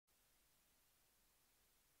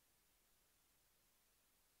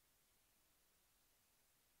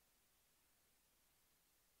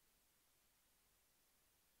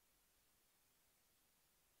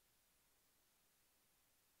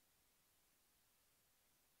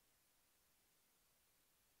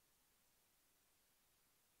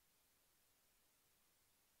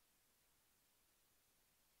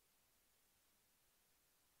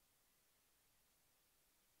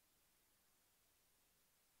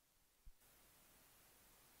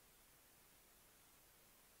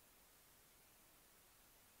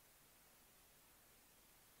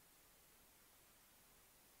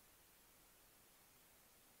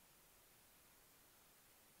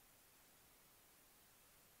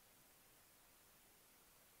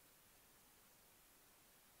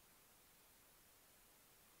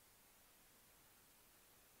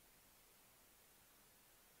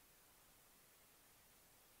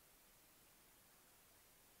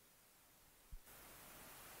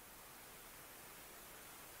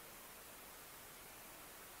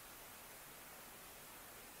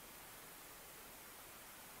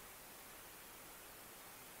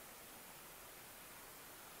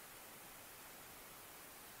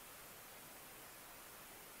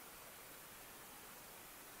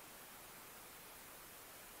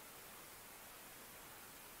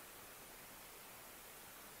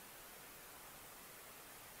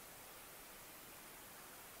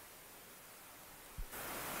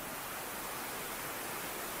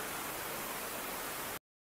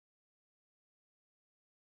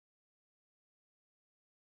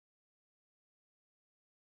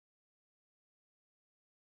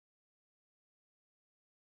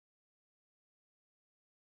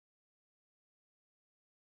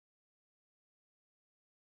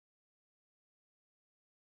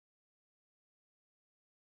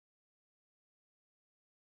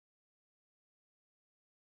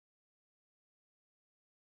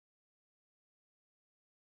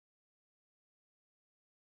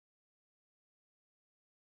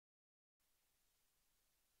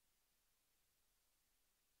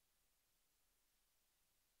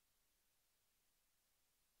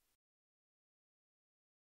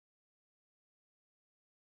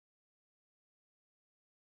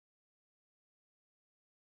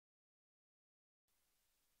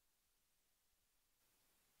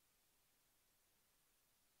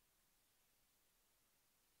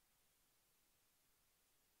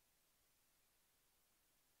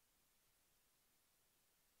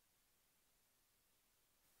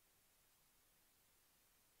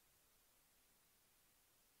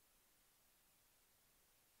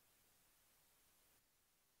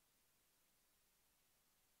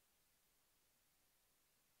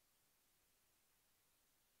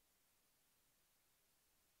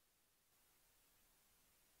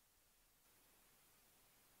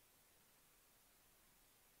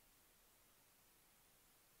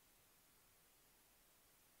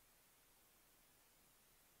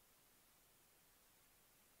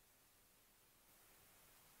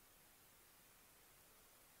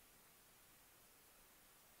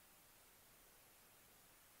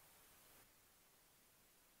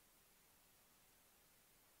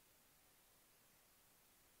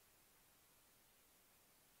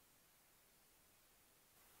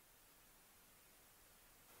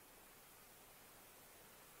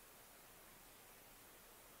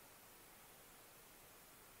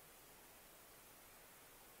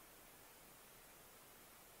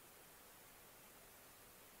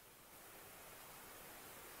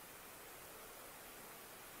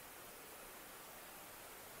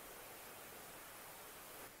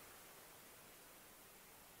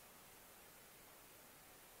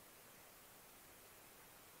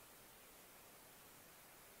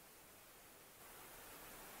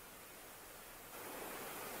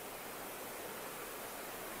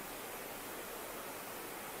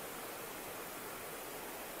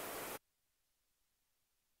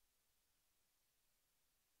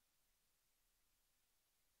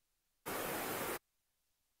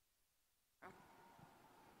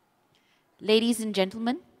Ladies and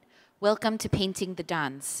gentlemen, welcome to Painting the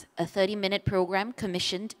Dance, a 30-minute program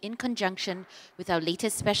commissioned in conjunction with our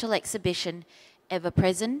latest special exhibition, Ever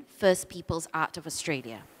Present, First People's Art of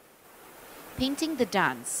Australia. Painting the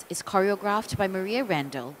Dance is choreographed by Mariaa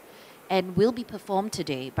Randall and will be performed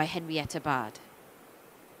today by Henrietta Baird.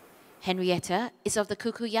 Henrietta is of the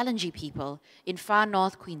𝘬𝘠𝘢𝘕𝘢𝘵 people in far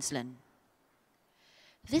north Queensland.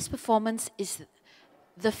 This performance is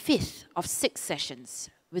the 5th of 6 sessions,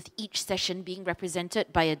 with each session being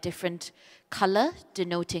represented by a different color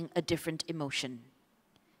denoting a different emotion.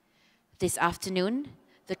 This afternoon,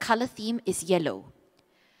 the color theme is yellow.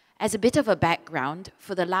 As a bit of a background,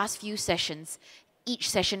 for the last few sessions, each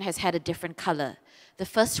session has had a different color. The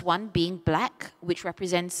first one being black, which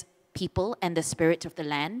represents people and the spirit of the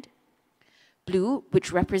land. Blue,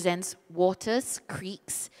 which represents waters,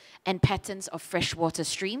 creeks, and patterns of freshwater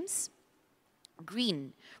streams.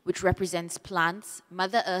 Green, which represents plants,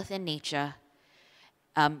 Mother Earth and nature.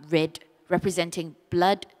 Red, representing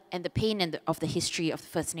blood and the pain of the history of the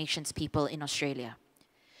First Nations people in Australia.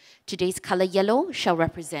 Today's color yellow shall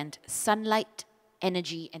represent sunlight,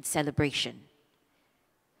 energy, and celebration.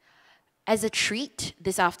 As a treat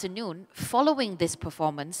this afternoon, following this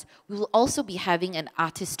performance, we will also be having an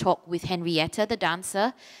artist talk with Henrietta, the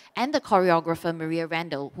dancer, and the choreographer Mariaa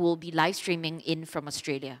Randall, who will be live streaming in from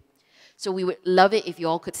Australia. So we would love it if you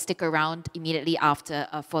all could stick around immediately after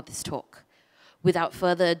for this talk. Without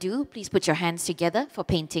further ado, please put your hands together for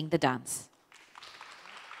Painting the Dance.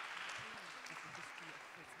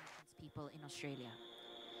 People in Australia.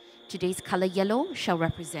 Today's color yellow shall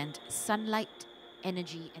represent sunlight,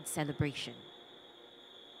 energy, and celebration.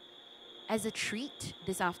 As a treat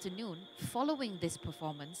this afternoon, following this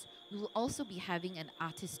performance, we will also be having an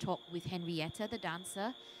artist talk with Henrietta, the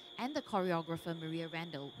dancer, and the choreographer Mariaa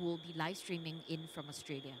Randall, who will be live streaming in from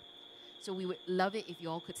Australia. So we would love it if you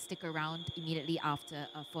all could stick around immediately after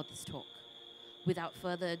for this talk. Without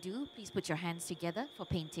further ado, please put your hands together for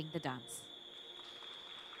Painting the Dance.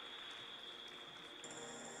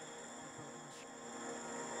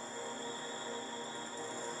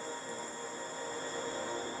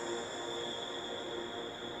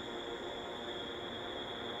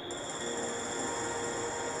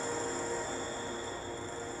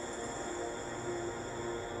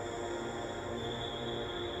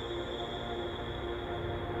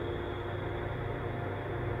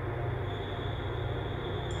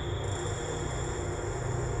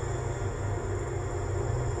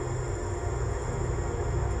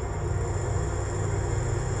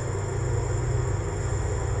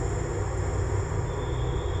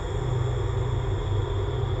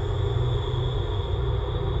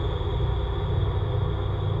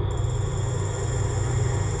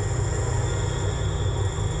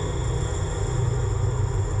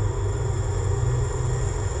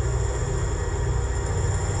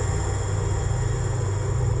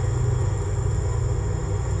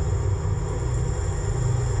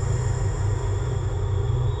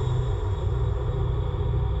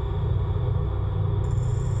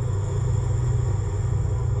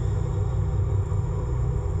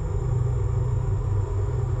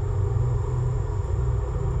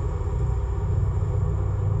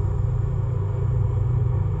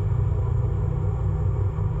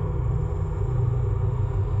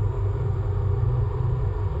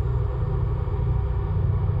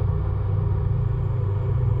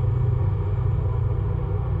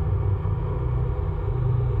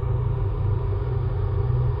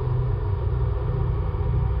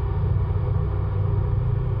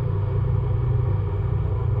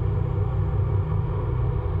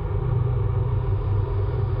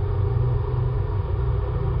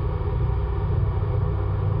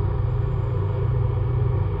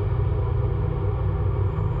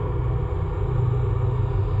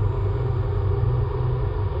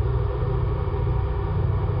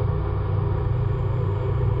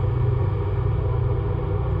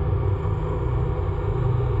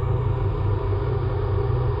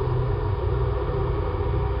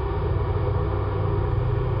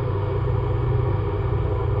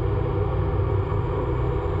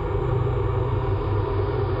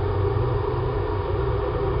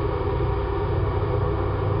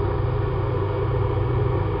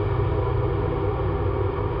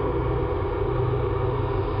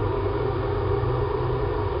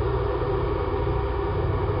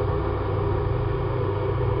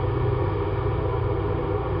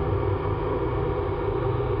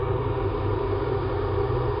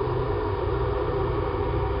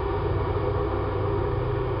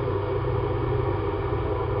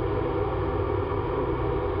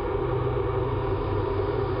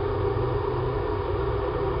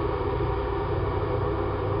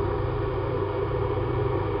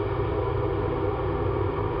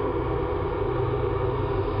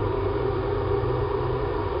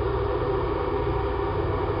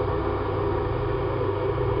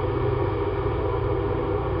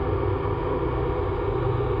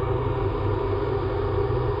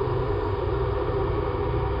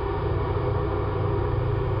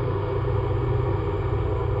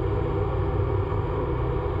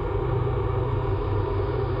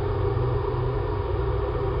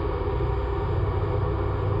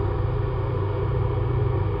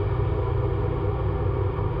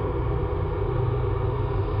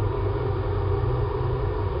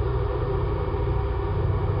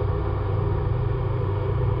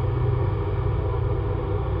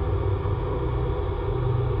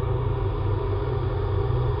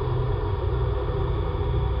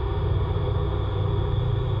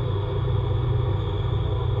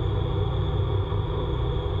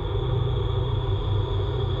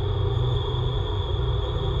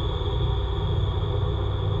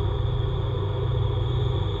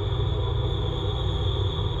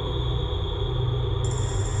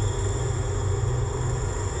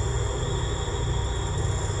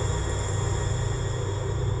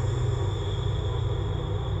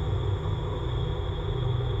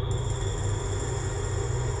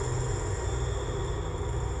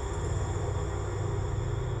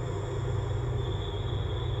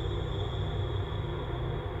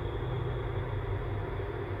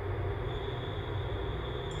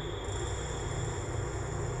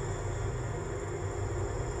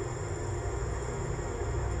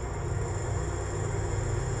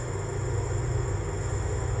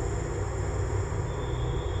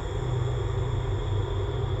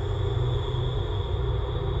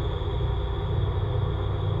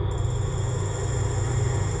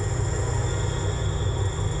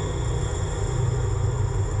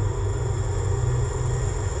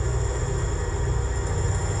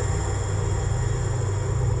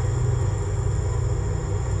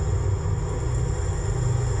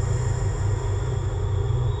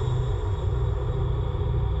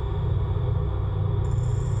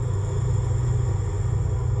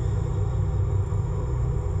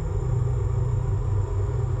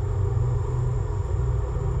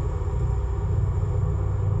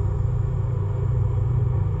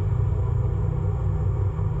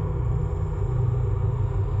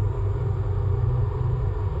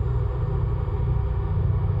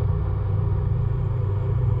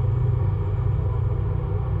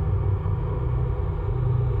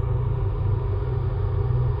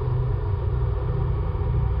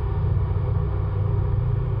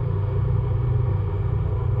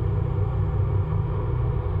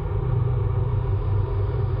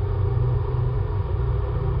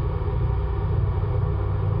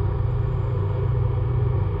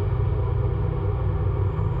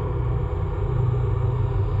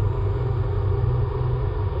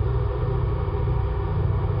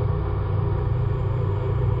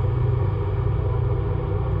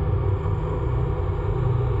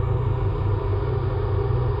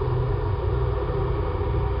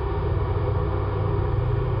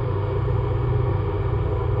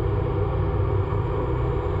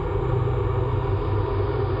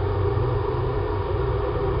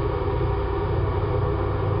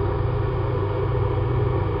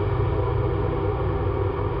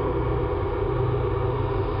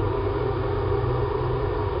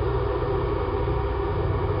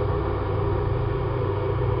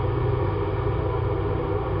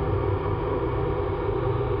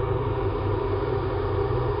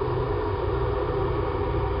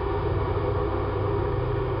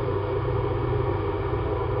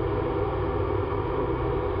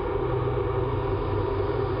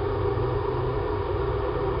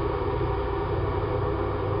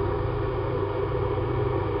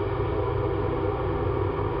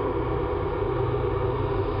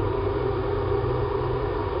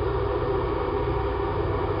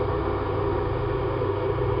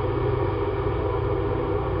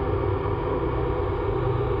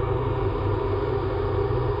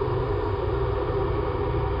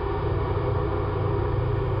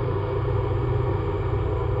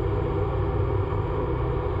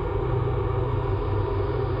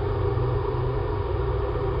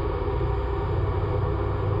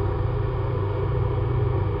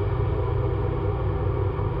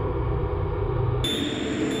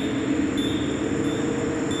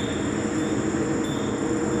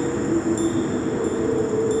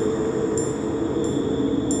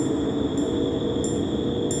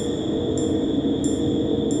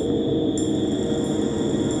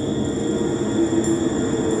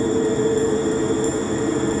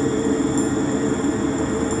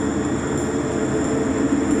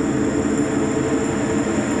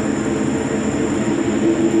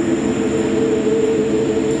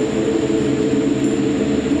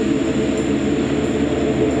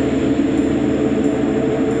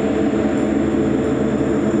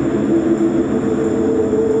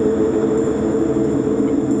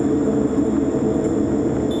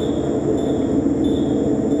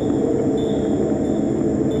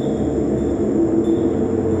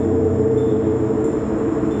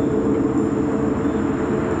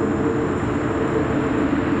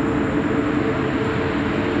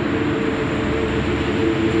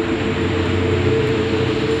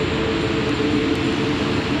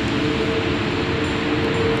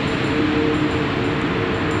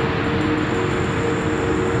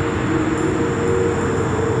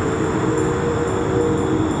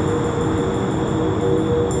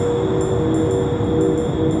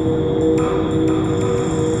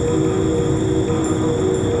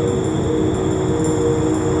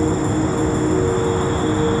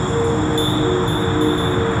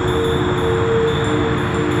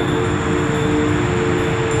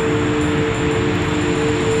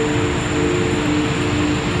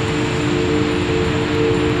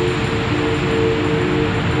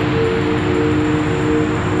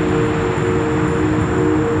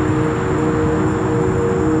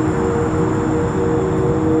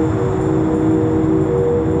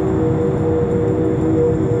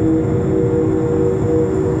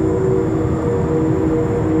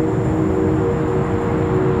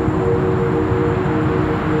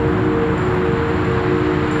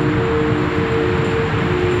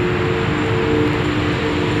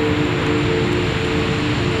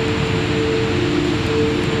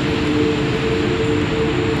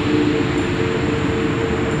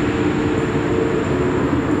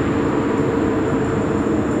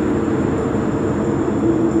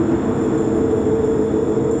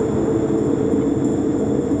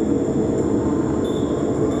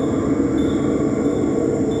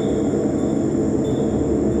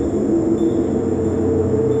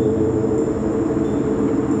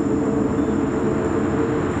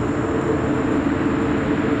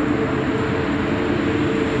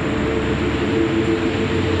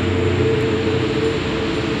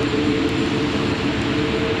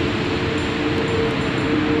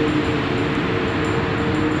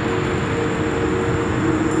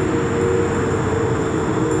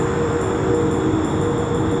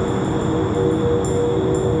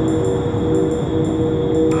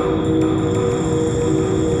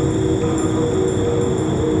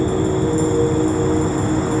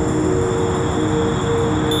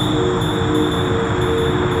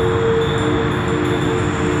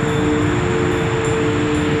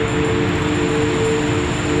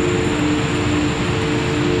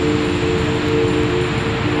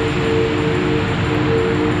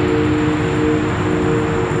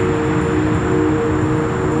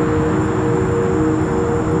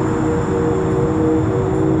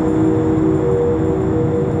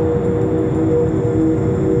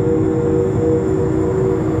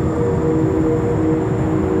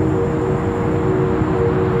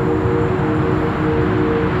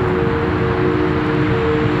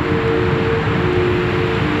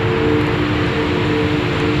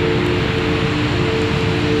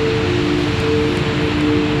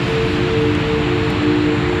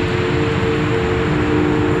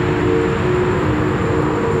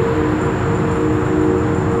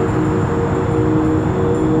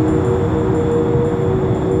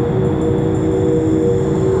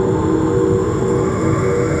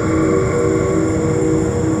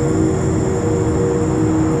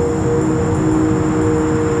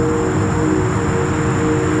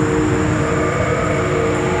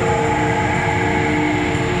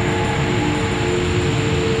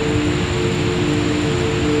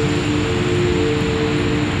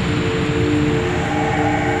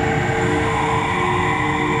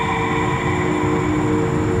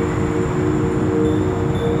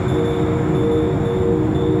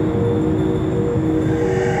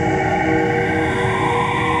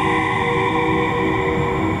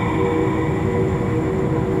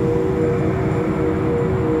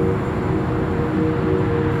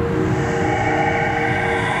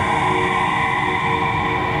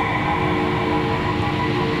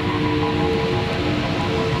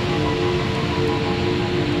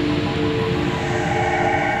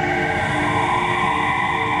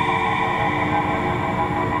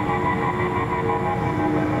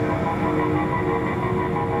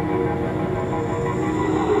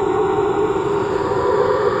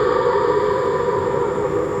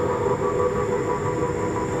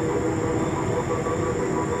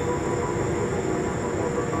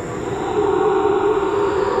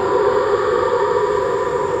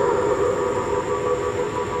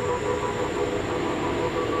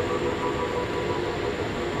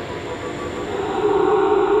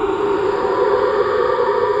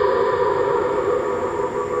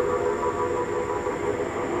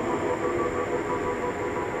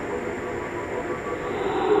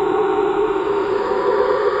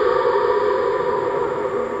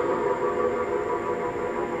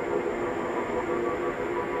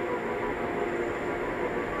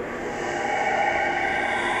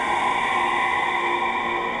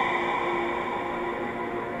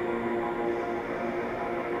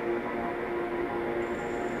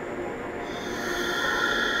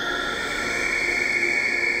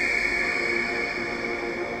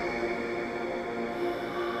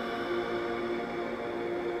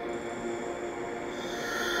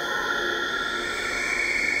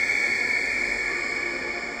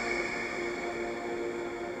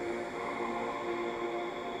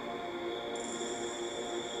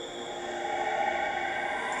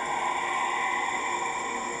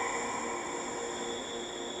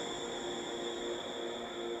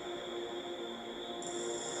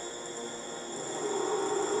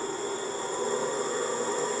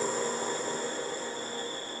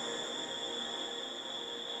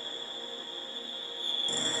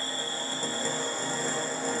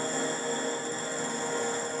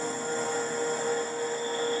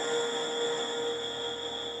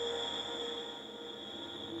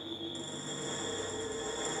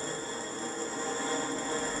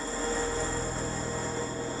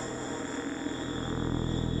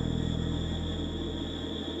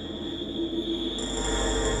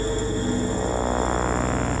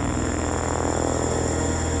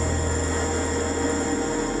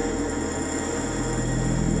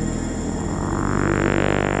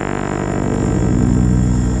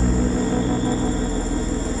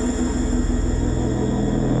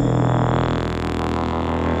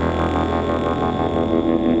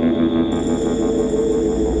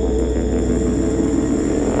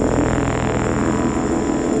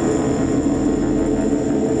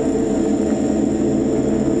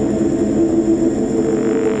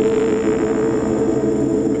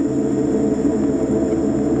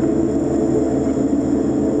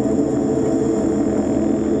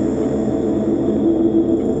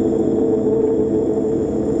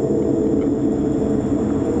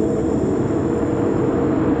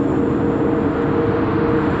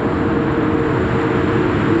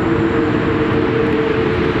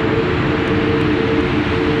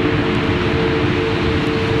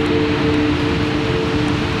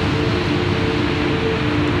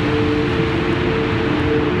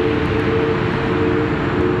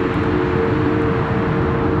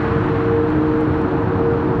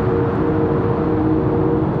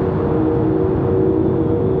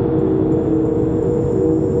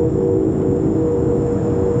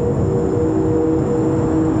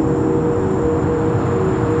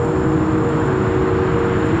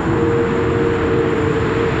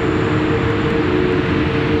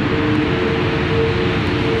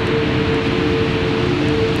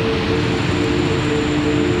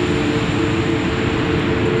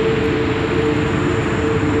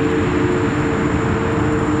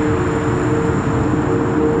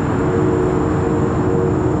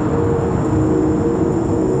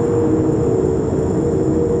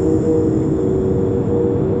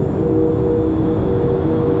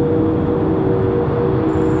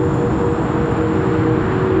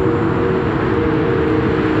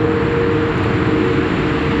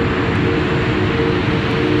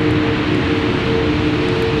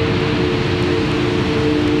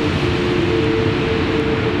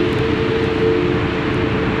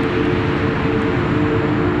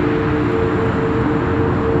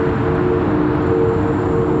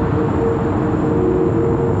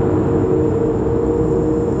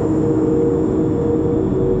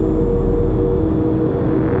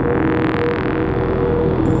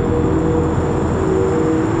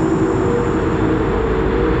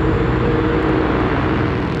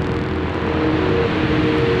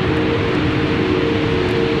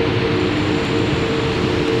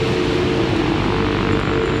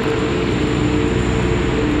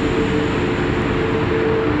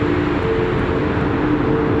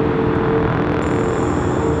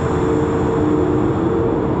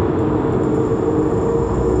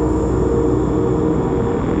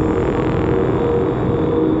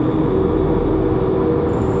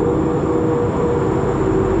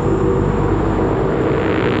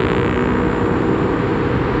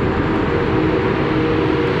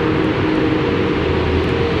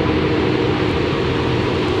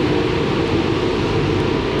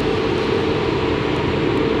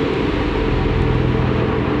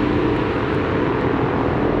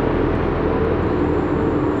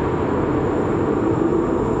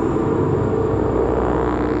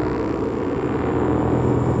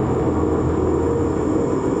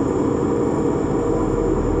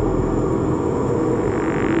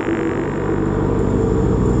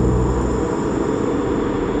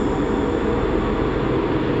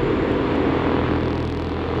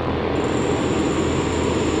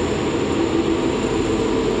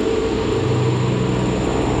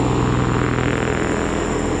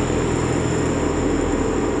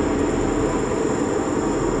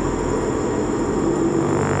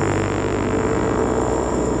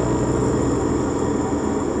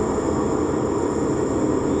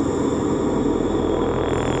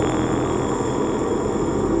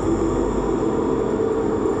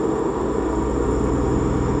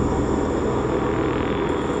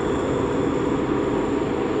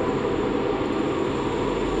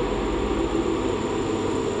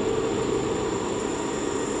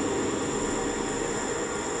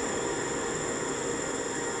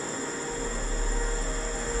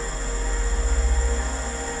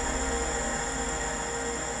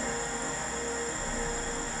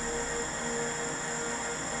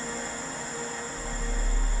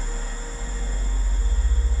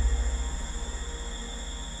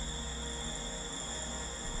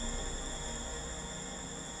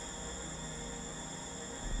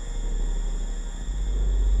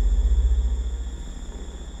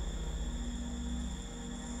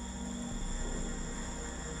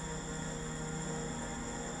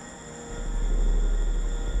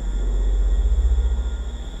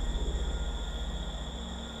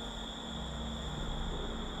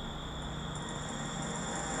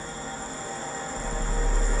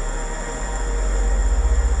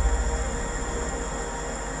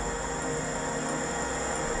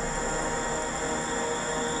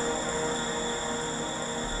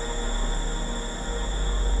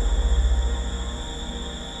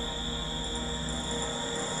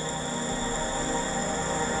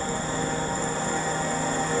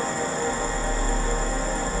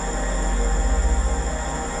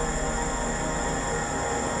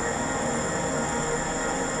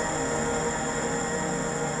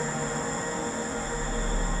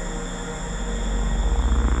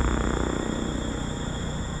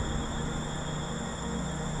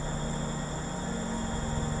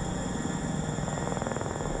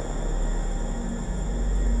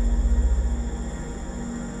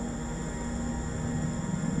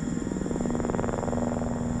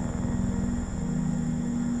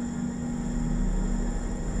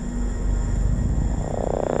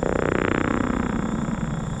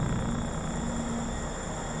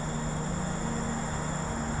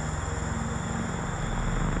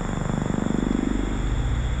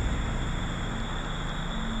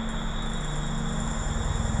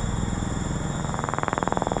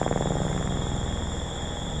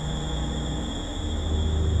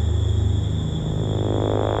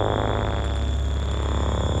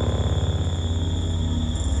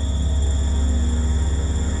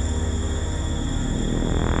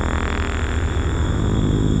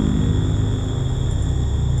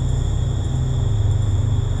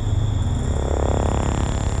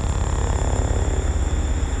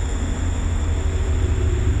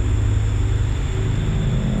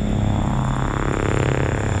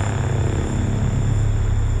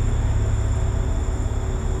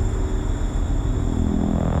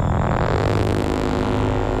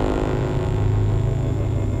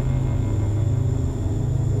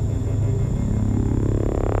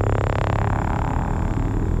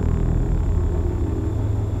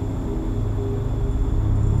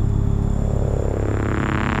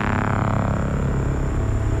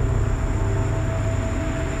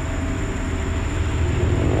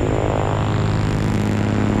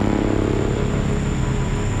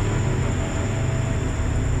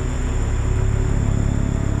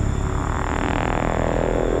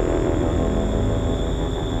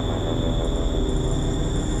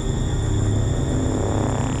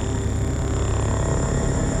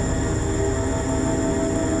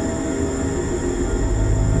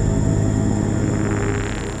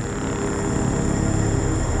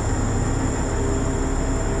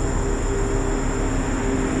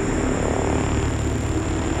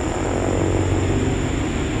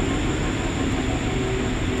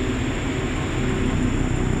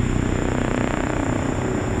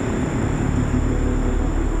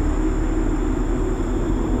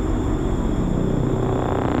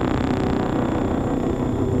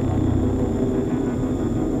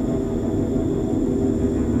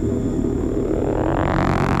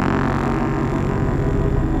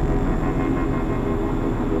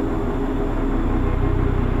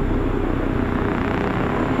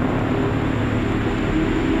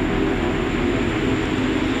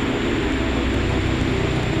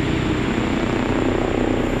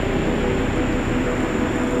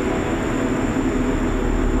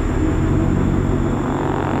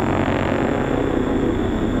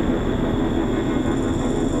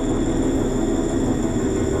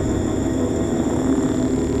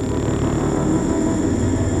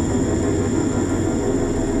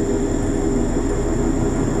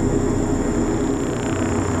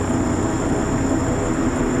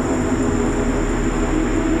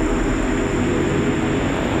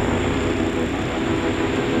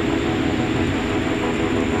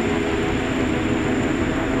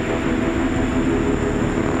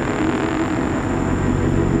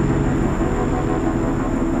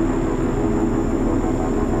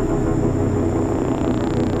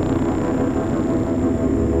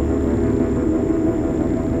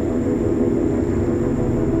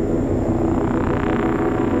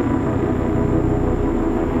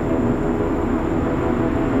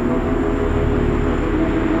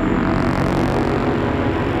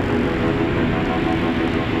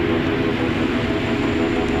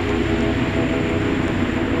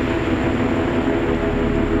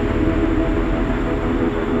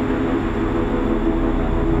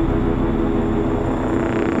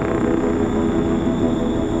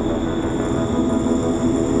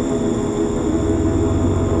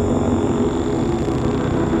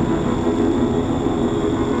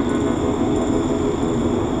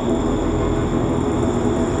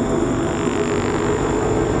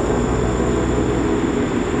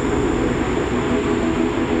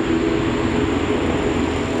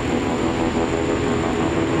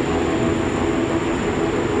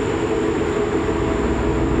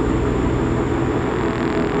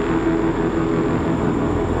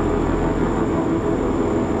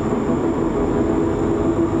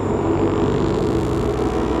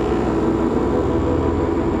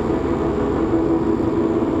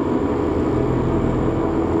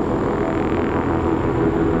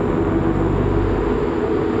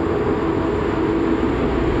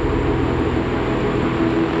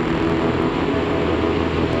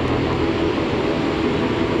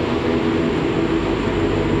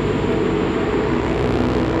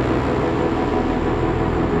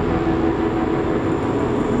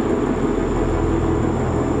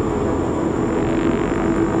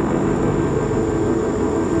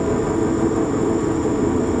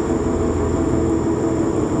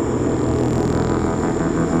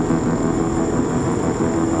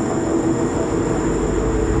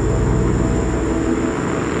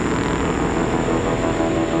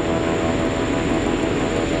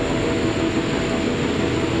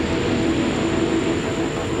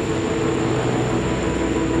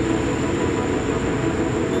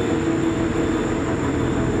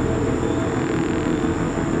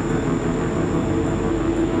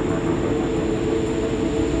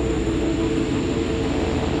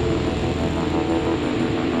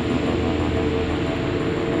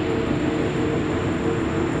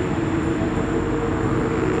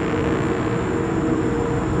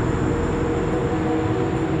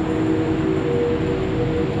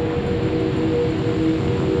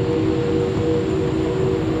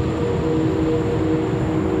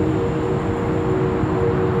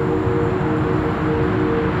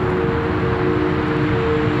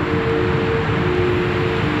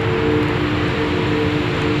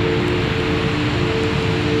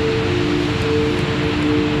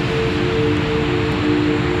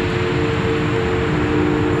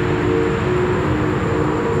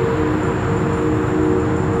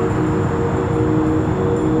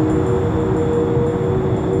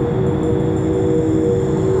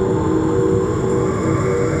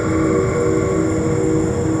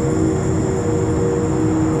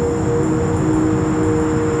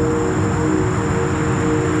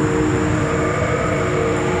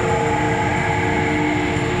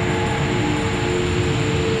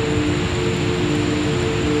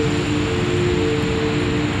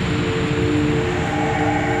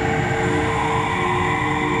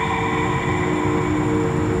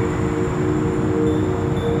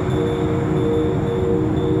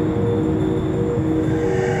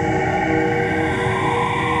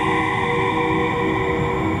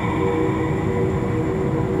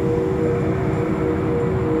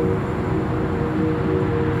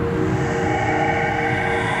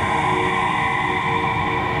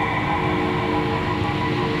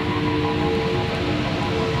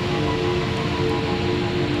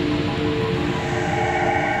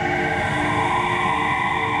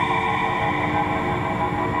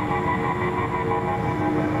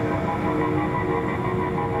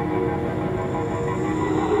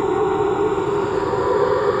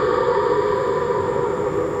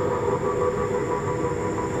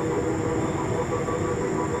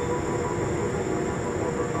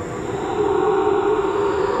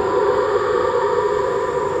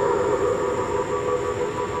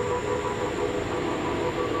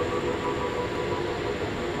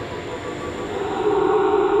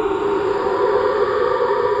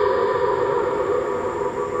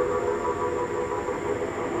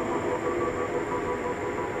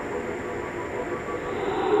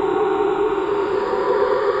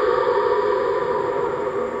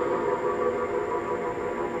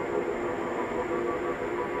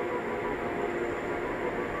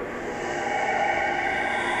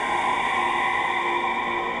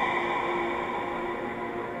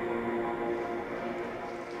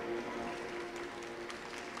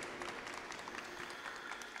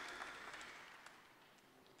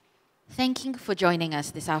 Thank you for joining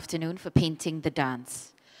us this afternoon for Painting the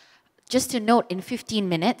Dance. Just to note, in 15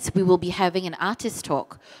 minutes, we will be having an artist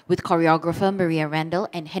talk with choreographer Mariaa Randall,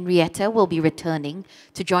 and Henrietta will be returning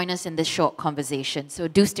to join us in this short conversation. So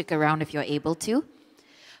do stick around if you're able to.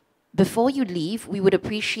 Before you leave, we would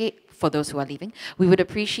appreciate, for those who are leaving, we would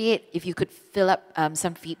appreciate if you could fill up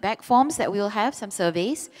some feedback forms that we will have, some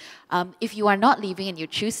surveys. If you are not leaving and you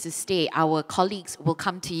choose to stay, our colleagues will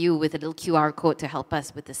come to you with a little QR code to help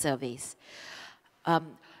us with the surveys.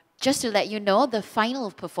 Just to let you know, the final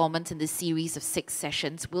performance in this series of 6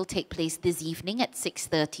 sessions will take place this evening at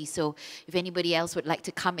 6:30. So if anybody else would like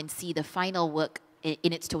to come and see the final work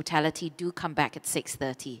in its totality, do come back at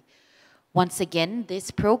 6:30. Once again, this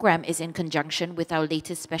program is in conjunction with our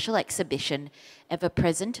latest special exhibition, Ever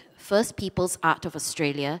Present, First People's Art of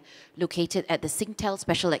Australia, located at the Singtel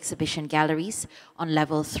Special Exhibition Galleries on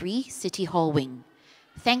Level 3, City Hall Wing.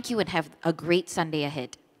 Thank you and have a great Sunday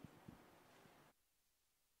ahead.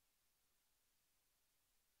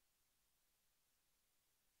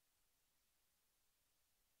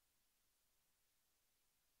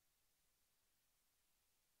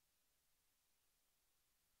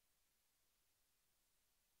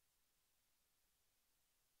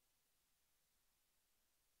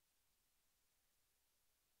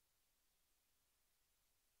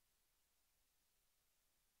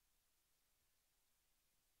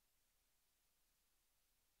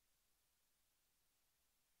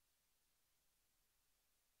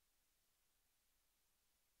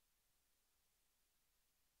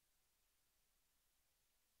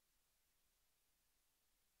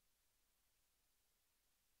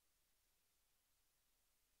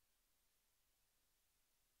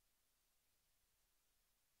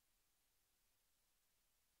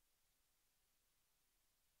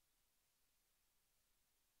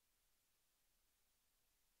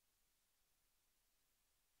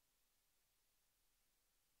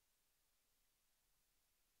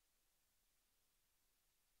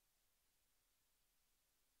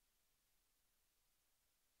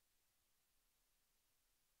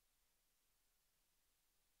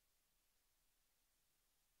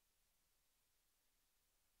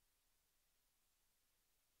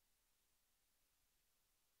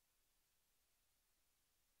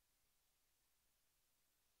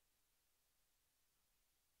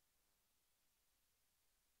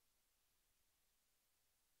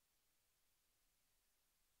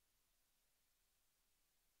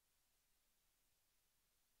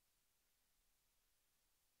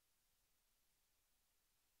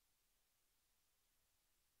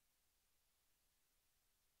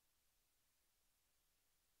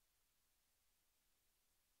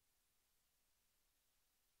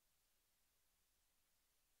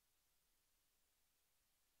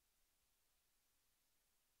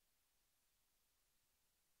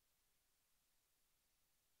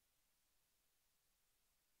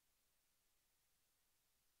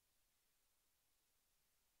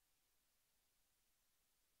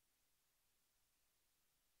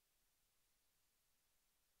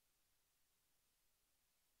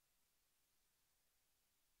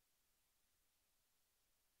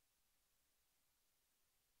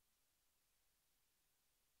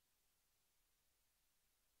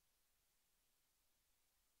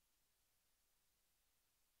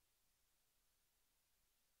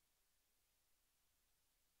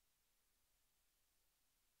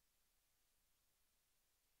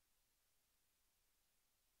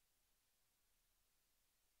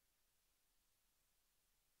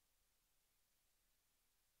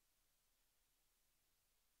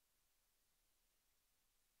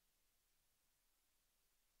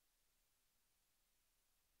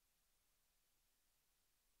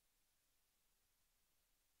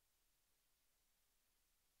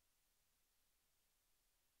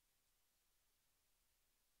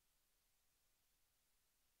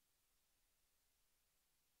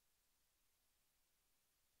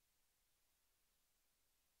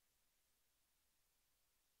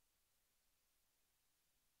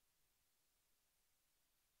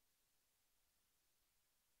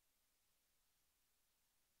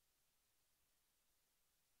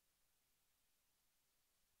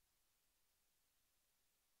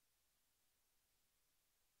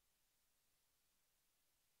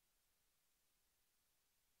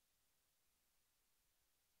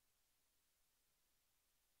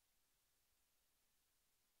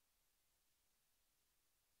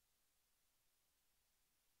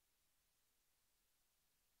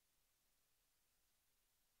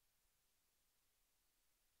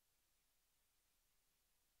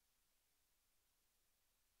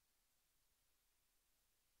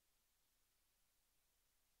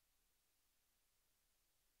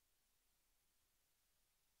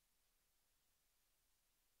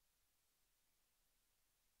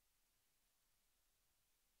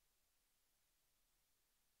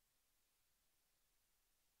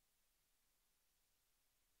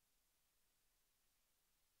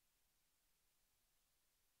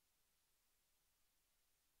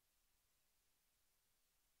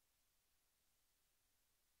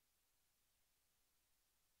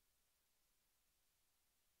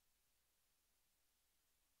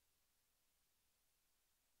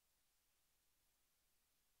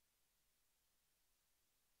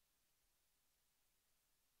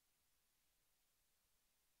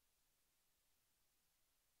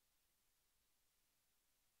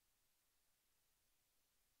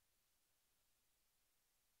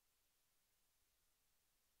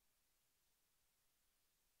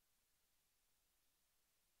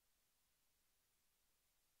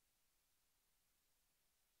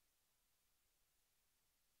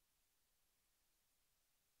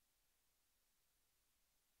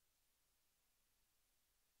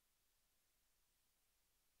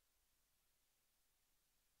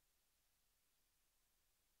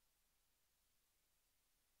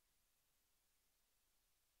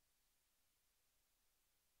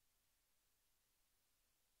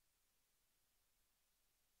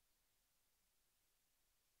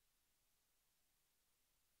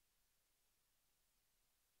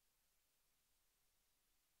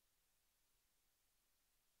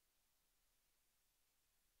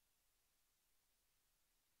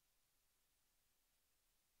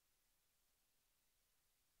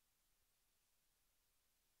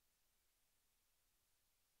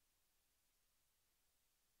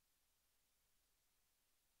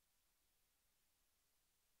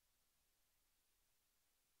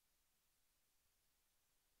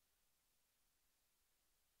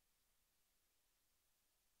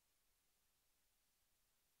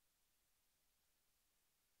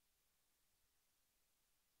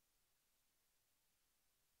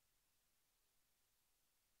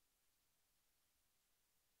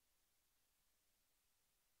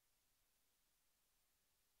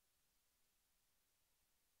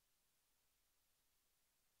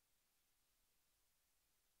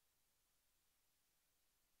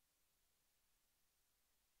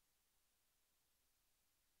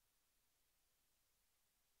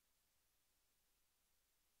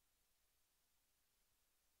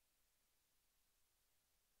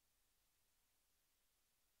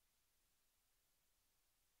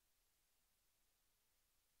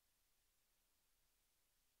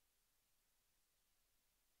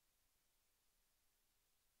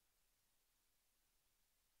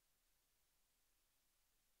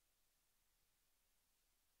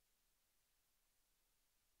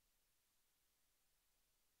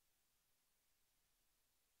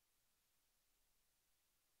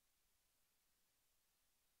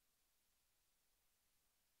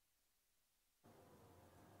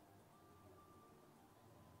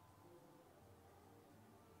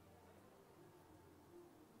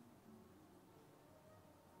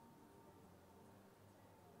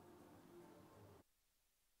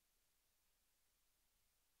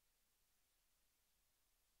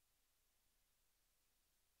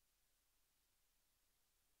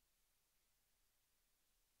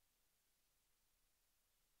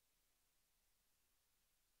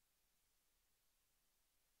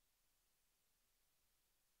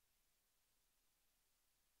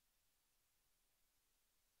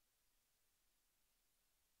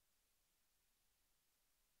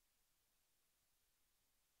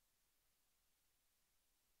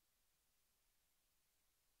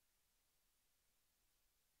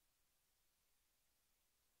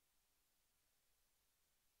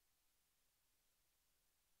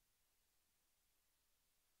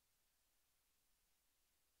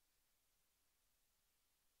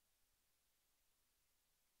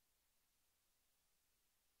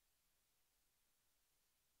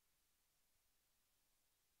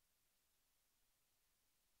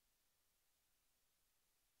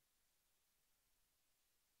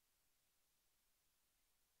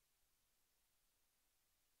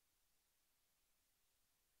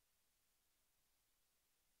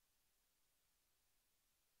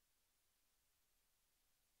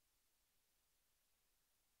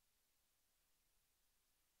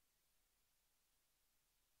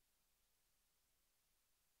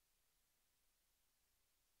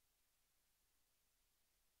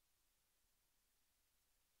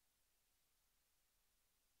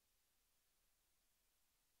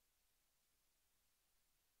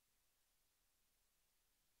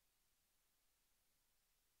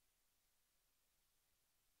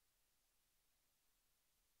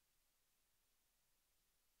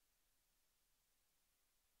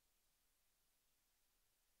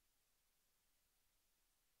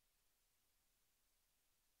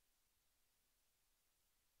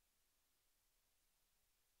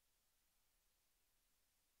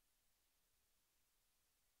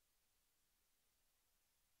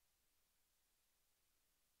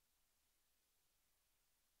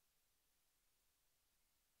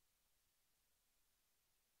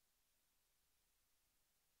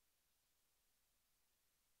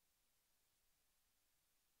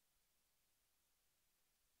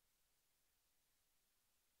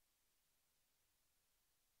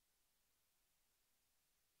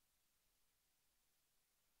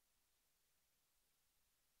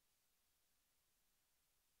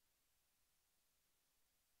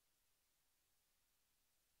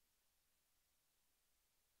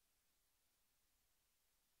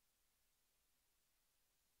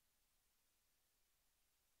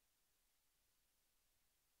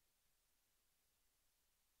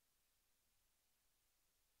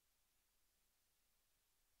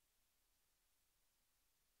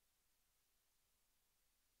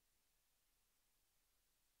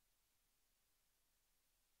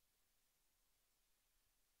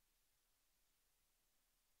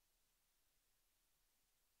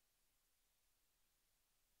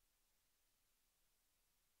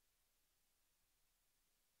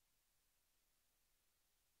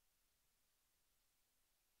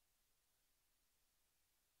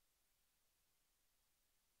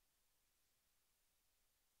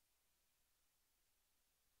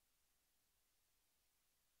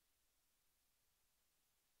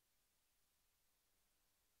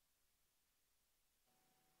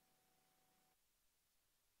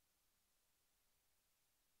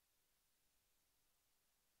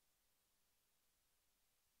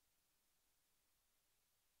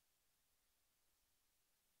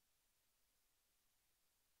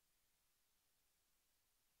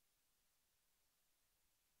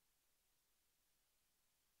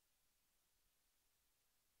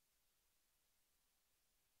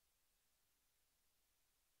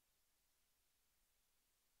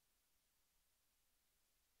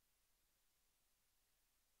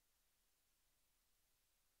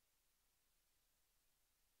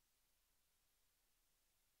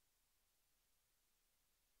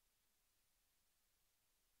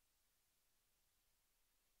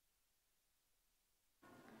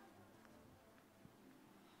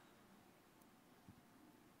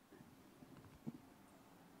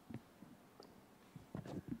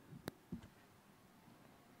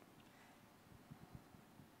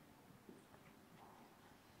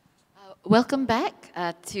 Welcome back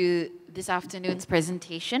to this afternoon's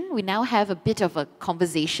presentation. We now have a bit of a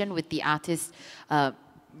conversation with the artist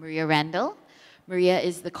Mariaa Randall. Mariaa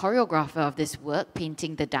is the choreographer of this work,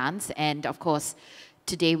 Painting the Dance, and of course,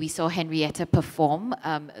 today we saw Henrietta perform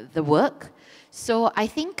the work. So I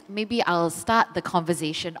think maybe I'll start the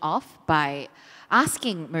conversation off by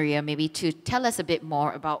asking Mariaa maybe to tell us a bit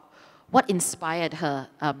more about what inspired her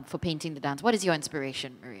for Painting the Dance. What is your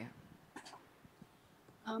inspiration, Mariaa?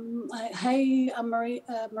 Hey, I'm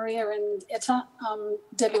Mariaa and Etta,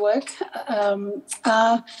 Debbie work.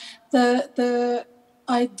 The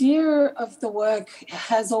idea of the work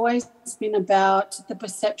has always been about the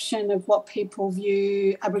perception of what people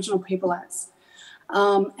view Aboriginal people as.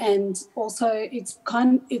 And also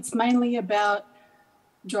it's mainly about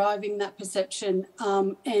driving that perception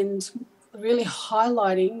and really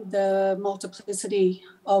highlighting the multiplicity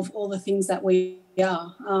of all the things that we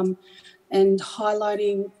are. And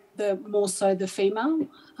highlighting more so the female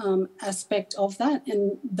aspect of that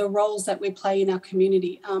and the roles that we play in our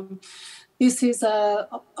community. This is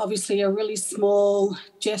obviously a really small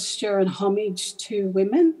gesture and homage to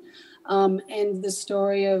women and the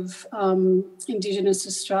story of Indigenous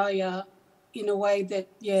Australia in a way that,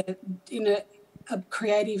 in a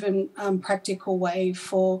creative and practical way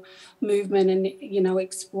for movement and,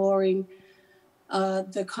 exploring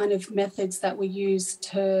the kind of methods that we use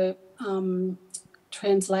to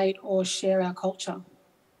translate or share our culture.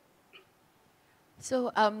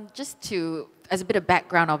 So as a bit of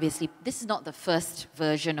background, obviously, this is not the first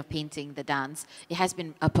version of Painting the Dance. It has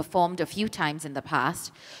been performed a few times in the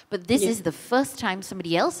past, but this is the first time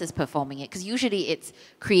somebody else is performing it, because usually it's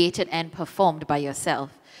created and performed by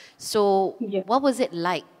yourself. So what was it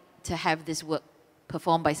like to have this work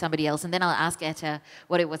performed by somebody else? And then I'll ask Etta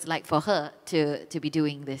what it was like for her to be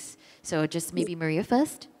doing this. So just maybe Mariaa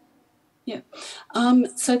first. Yeah.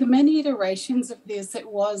 So the many iterations of this, it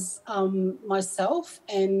was myself,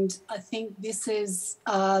 and I think this is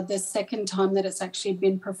the second time that it's actually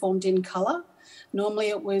been performed in colour. Normally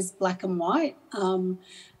it was black and white. And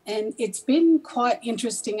it's been quite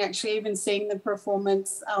interesting actually even seeing the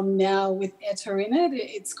performance now with Etta in it.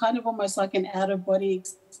 It's kind of almost like an out-of-body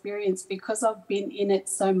experience because I've been in it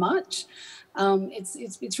so much.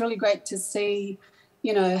 It's really great to see,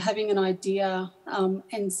 having an idea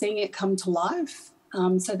and seeing it come to life.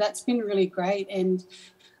 So that's been really great. And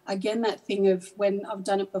again, that thing of when I've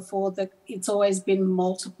done it before, that it's always been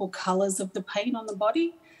multiple colours of the paint on the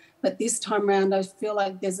body. But this time around, I feel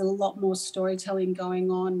like there's a lot more storytelling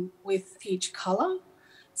going on with each colour.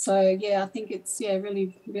 So, I think it's,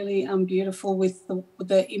 really, really beautiful with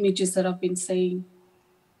the images that I've been seeing.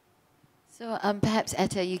 So perhaps,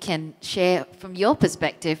 Etta, you can share from your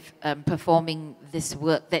perspective performing this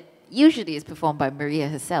work that usually is performed by Mariaa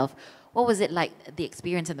herself. What was it like, the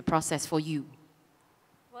experience and the process for you?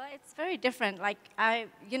 Well, it's very different,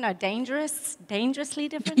 dangerously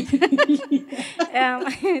different.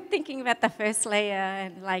 Thinking about the first layer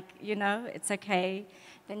and it's okay.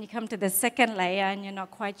 Then you come to the second layer and you're not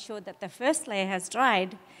quite sure that the first layer has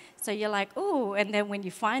dried. So you're like, oh, and then when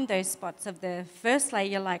you find those spots of the first layer,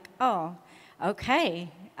 you're like, oh,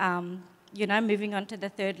 okay. Moving on to the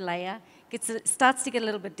third layer, it starts to get a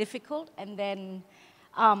little bit difficult. And then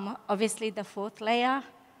obviously the fourth layer,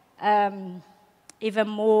 even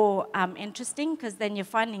more interesting, because then you're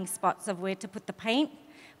finding spots of where to put the paint,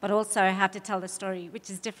 but also how to tell the story,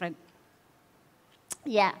 which is different.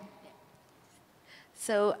 Yeah.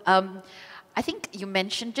 So I think you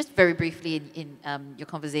mentioned just very briefly in your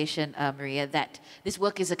conversation, Mariaa, that this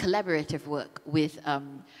work is a collaborative work with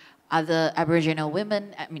other Aboriginal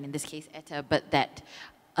women, in this case Etta, but that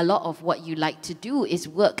a lot of what you like to do is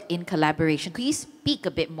work in collaboration. Could you speak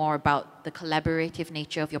a bit more about the collaborative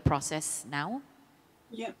nature of your process now?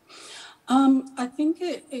 Yeah. I think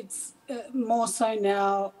it's more so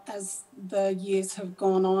now as the years have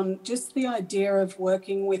gone on, just the idea of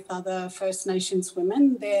working with other First Nations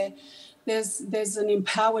women. There's an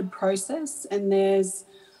empowered process, and there's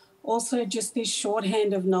also just this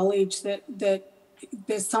shorthand of knowledge that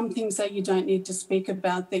there's some things that you don't need to speak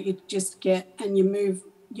about, that you just get, and you move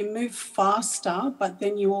faster, but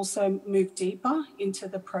then you also move deeper into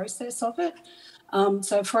the process of it.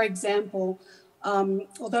 So for example,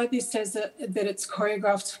 although this says that it's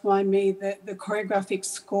choreographed by me, the choreographic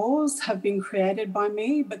scores have been created by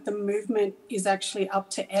me, but the movement is actually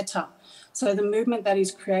up to Etta. So the movement that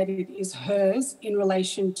is created is hers in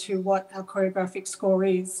relation to what our choreographic score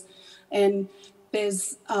is. And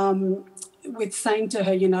there's, with saying to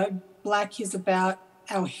her, Black is about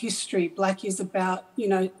our history. Black is about,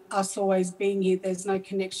 us always being here. There's no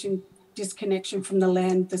disconnection from the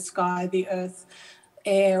land, the sky, the earth.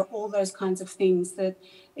 air, all those kinds of things, that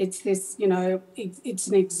it's this, you know, it's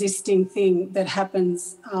an existing thing that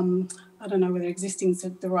happens. I don't know whether existing is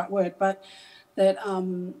the right word, but that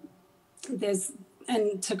there's,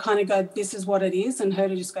 and to kind of go, this is what it is, and her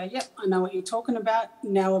to just go, yep, I know what you're talking about.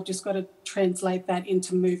 Now I've just got to translate that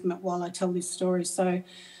into movement while I tell this story. So,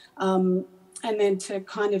 and then to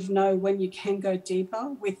kind of know when you can go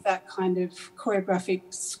deeper with that kind of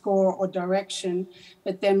choreographic score or direction,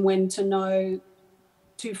 but then when to know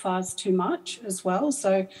too far is too much as well.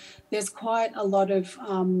 So there's quite a lot of,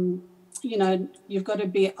 you know, you've got to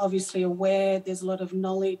be obviously aware, there's a lot of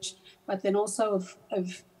knowledge, but then also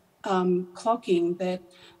of clocking that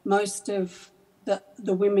most of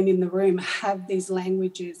the women in the room have these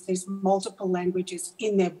languages, these multiple languages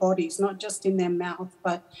in their bodies, not just in their mouth,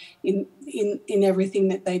 but in everything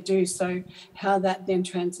that they do. So how that then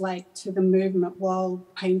translates to the movement while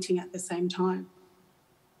painting at the same time.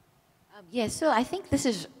 Yeah, so I think this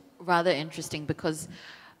is rather interesting because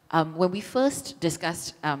when we first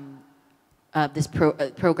discussed this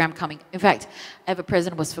program coming. In fact, Ever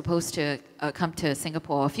Present was supposed to come to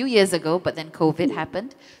Singapore a few years ago, but then COVID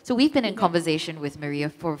happened. So we've been in conversation with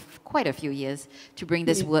Mariaa for quite a few years to bring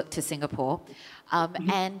this work to Singapore.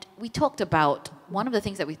 And we talked about, one of the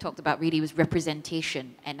things that we talked about really was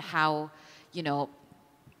representation and how, you know,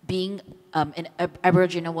 being an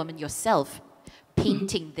Aboriginal woman yourself,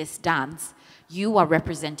 painting this dance, you are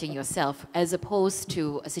representing yourself as opposed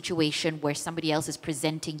to a situation where somebody else is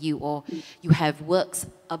presenting you, or you have works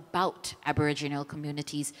about Aboriginal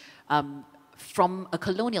communities from a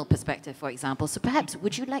colonial perspective, for example. So perhaps,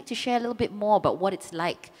 would you like to share a little bit more about what it's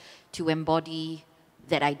like to embody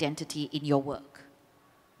that identity in your work?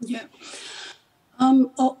 Yeah.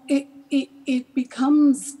 It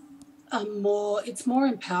becomes it's more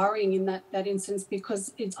empowering in that instance,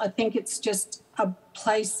 because I think it's just a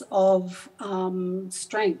place of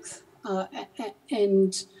strength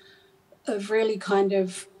and of really kind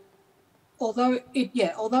of, although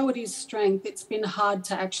it is strength, it's been hard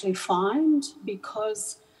to actually find,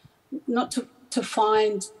 because not to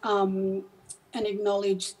find and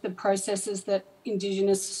acknowledge the processes that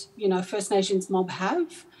Indigenous, you know, First Nations mob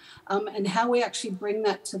have, and how we actually bring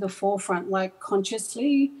that to the forefront, like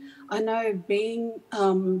consciously. I know being,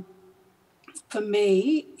 for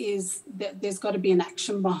me, is that there's got to be an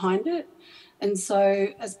action behind it. And so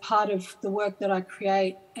as part of the work that I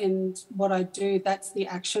create and what I do, that's the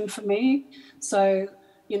action for me. So,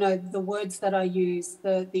 you know, the words that I use,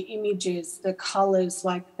 the images, the colours,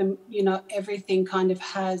 like, you know, everything kind of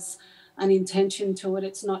has an intention to it.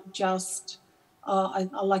 It's not just, I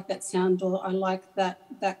like that sound, or I like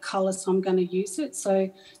that colour, so I'm going to use it. So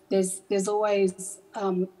there's always,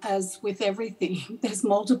 as with everything, there's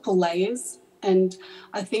multiple layers. And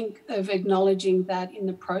I think of acknowledging that in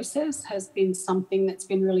the process has been something that's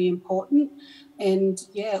been really important. And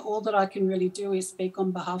yeah, all that I can really do is speak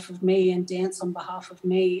on behalf of me and dance on behalf of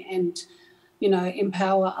me, and, you know,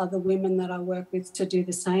 empower other women that I work with to do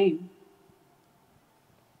the same.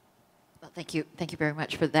 Well, thank you very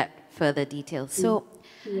much for that further detail. So,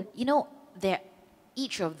 you know,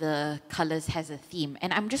 each of the colours has a theme,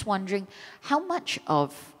 and I'm just wondering how much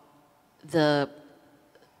of the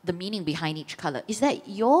meaning behind each colour, is that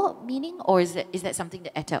your meaning, or is that something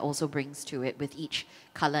that Etta also brings to it with each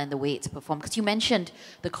colour and the way it's performed? Because you mentioned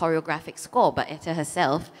the choreographic score, but Etta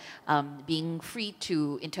herself being free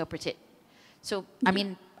to interpret it. So, I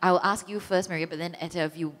mean, I'll ask you first, Mariaa, but then Etta,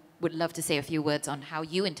 if you would love to say a few words on how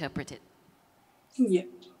you interpret it.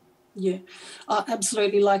 Yeah,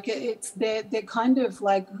 absolutely. Like they're kind of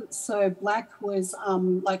like, so black was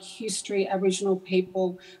like history, Aboriginal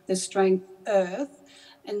people, the strength, earth.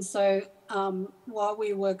 And so while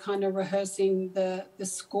we were kind of rehearsing the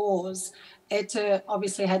scores, Etta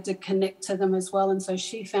obviously had to connect to them as well. And so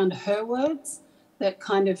she found her words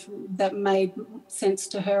that made sense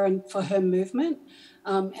to her and for her movement.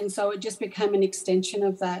 And so it just became an extension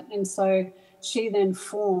of that. And so she then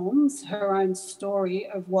forms her own story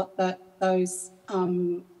of what those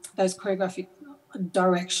choreographic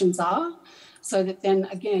directions are, so that then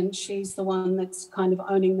again she's the one that's kind of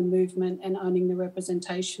owning the movement and owning the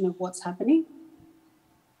representation of what's happening.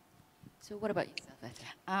 So what about yourself,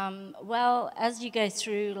 Etta? Well, as you go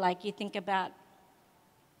through, like, you think about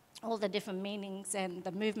all the different meanings and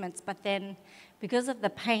the movements, but then because of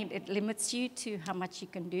the paint, it limits you to how much you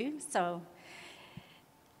can do. So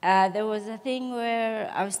there was a thing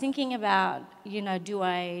where I was thinking about, you know, do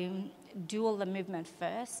I do all the movement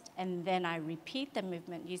first and then I repeat the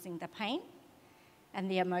movement using the paint and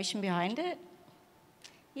the emotion behind it?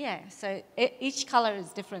 Yeah, so each color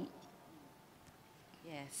is different.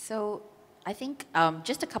 Yeah, so I think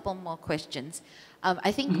just a couple more questions.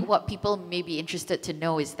 I think what people may be interested to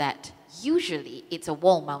know is that usually it's a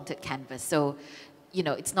wall-mounted canvas, so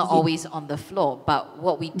it's not always on the floor. But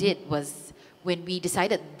what we did was, when we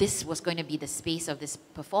decided this was going to be the space of this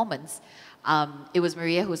performance, it was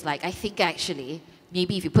Mariaa who was like, I think actually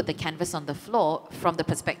maybe if you put the canvas on the floor, from the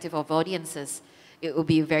perspective of audiences, it would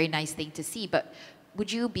be a very nice thing to see. But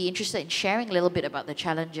would you be interested in sharing a little bit about the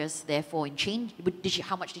challenges, therefore, in change?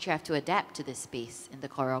 How much did you have to adapt to this space in the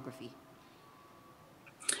choreography?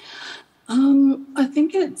 I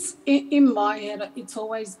think in my head, it's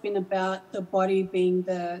always been about the body being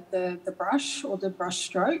the brush or the brush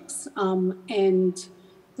strokes, and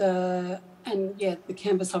the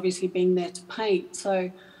canvas obviously being there to paint. So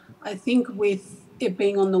I think with it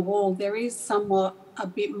being on the wall, there is somewhat a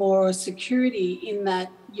bit more security in that,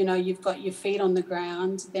 you've got your feet on the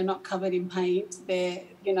ground, they're not covered in paint, they're,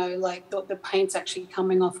 like the paint's actually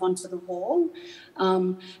coming off onto the wall.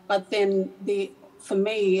 But then for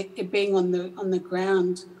me, it being on the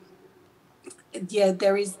ground,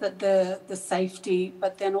 there is the safety,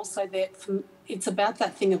 but then also it's about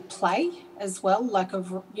that thing of play as well, like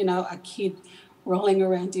of a kid rolling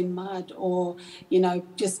around in mud, or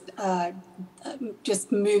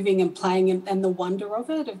just moving and playing, and the wonder of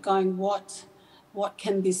it, of going, what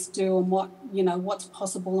can this do, and what's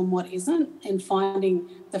possible and what isn't, and finding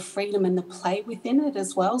the freedom and the play within it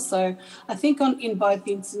as well. So I think in both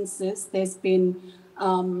instances there's been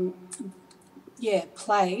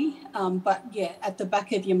play, but at the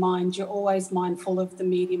back of your mind you're always mindful of the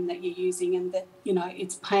medium that you're using, and that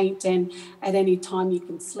it's paint, and at any time you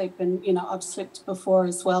can slip, and I've slipped before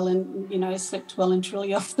as well, and slipped well and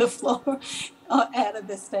truly off the floor out of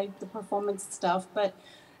the stage, the performance stuff, but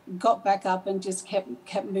got back up and just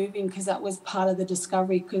kept moving, because that was part of the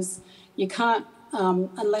discovery, because you can't,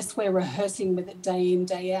 unless we're rehearsing with it day in,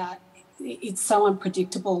 day out, it's so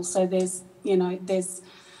unpredictable. So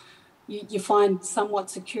you find somewhat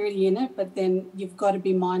security in it, but then you've got to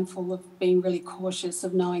be mindful of being really cautious,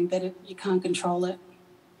 of knowing that you can't control it.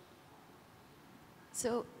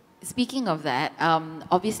 So speaking of that,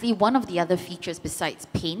 obviously one of the other features besides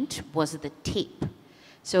paint was the tape.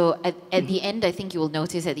 So at the end, I think you will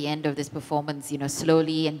notice at the end of this performance,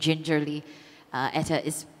 slowly and gingerly, Etta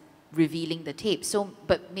is revealing the tape. So,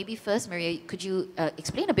 but maybe first, Mariaa, could you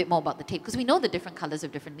explain a bit more about the tape? Because we know the different colors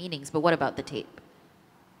have different meanings, but what about the tape?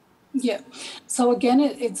 Yeah. So again,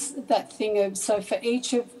 it's that thing of, so for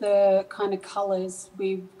each of the kind of colors,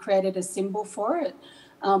 we've created a symbol for it.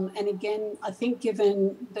 And again, I think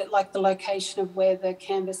given that, like, the location of where the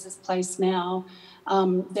canvas is placed now,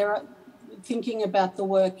 there are, thinking about the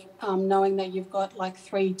work, knowing that you've got like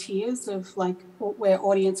 3 tiers of like where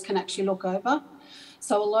audience can actually look over.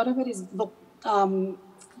 So a lot of it is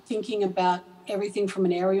thinking about everything from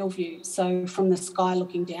an aerial view, so from the sky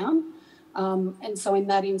looking down. And so in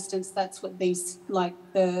that instance, that's what these, like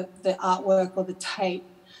the artwork or the tape,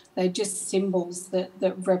 they're just symbols that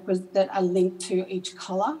are linked to each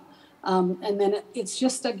colour. And then it's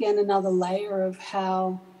just, again, another layer of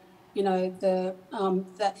how,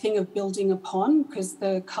 that thing of building upon, because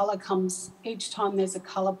the colour comes, each time there's a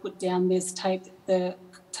colour put down, there's tape, the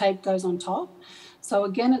tape goes on top. So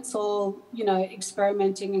again, it's all,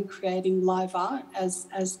 experimenting and creating live art as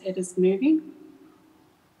it is moving.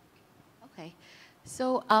 Okay.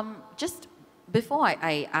 So just before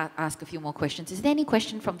I ask a few more questions, is there any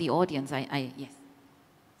question from the audience? Yes.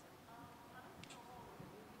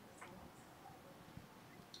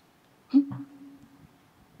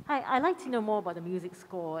 Hi, I'd like to know more about the music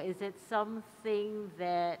score. Is it something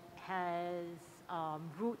that has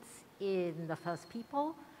roots in the First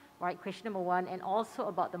People, right? Question number one, and also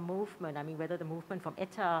about the movement. I mean, whether the movement from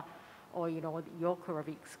Etta or, your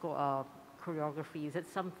choreography, is it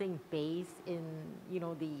something based in,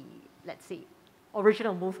 the, let's say,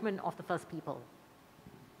 original movement of the First People?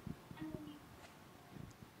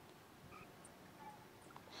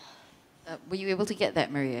 Were you able to get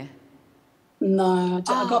that, Mariaa? No,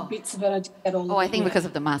 I got bits of it. I didn't get all of it. Oh, I think because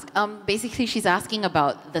of the mask. Basically, she's asking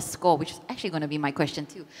about the score, which is actually going to be my question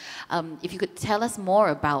too. If you could tell us more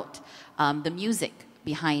about the music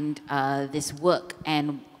behind this work,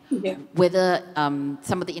 and whether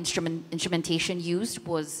some of the instrumentation used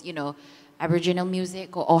was, Aboriginal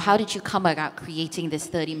music, or how did you come about creating this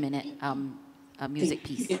 30-minute music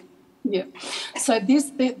piece? Yeah. So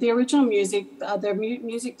the original music, the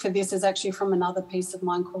music for this is actually from another piece of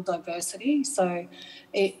mine called Diversity. So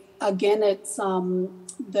it's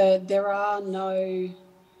there are no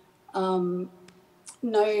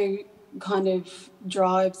kind of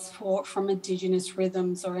drives from Indigenous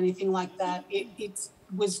rhythms or anything like that. It's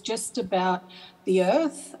was just about the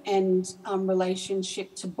earth and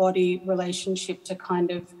relationship to body, relationship to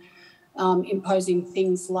kind of imposing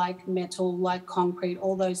things like metal, like concrete,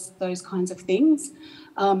 all those kinds of things.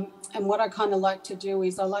 And what I kind of like to do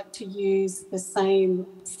is I like to use the same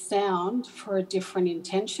sound for a different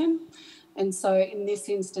intention. And so in this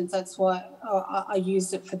instance, that's why I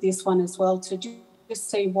used it for this one as well, to just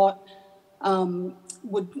see what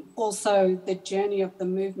would also the journey of the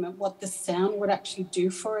movement, what the sound would actually do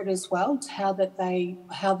for it as well, to how they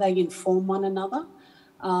inform one another.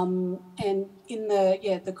 And in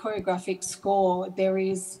the choreographic score, there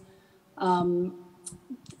is, so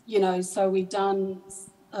we done,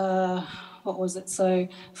 what was it? So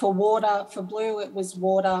for water, for blue, it was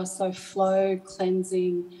water, so flow,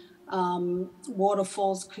 cleansing,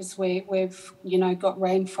 waterfalls, because we've got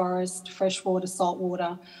rainforest, freshwater,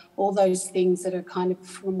 saltwater, all those things that are kind of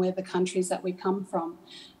from where the countries that we come from.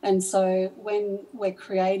 And so when we're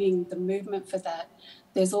creating the movement for that,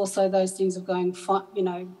 there's also those things of going,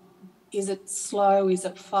 is it slow? Is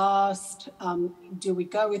it fast? Do we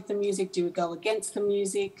go with the music? Do we go against the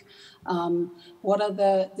music? What are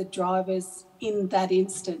the drivers in that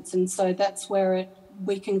instance? And so that's where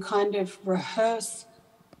we can kind of rehearse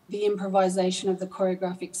the improvisation of the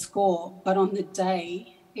choreographic score, but on the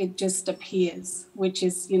day it just appears, which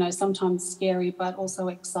is, sometimes scary, but also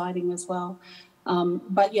exciting as well.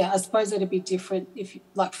 But yeah, I suppose it'd be different if,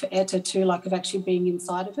 like for 𝘠𝘂 too, like of actually being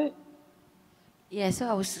inside of it. Yeah, so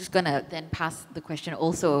I was just going to then pass the question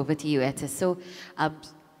also over to you, 𝘠𝘂. So,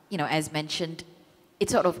 as mentioned,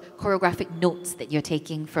 it's sort of choreographic notes that you're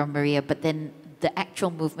taking from Mariaa, but then the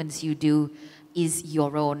actual movements you do is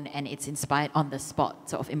your own and it's inspired on the spot,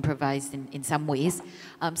 sort of improvised in some ways.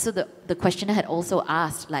 So the questioner had also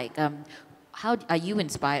asked, like, how are you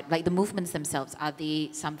inspired? Like the movements themselves, are they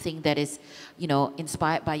something that is,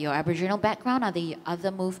 inspired by your Aboriginal background? Are they other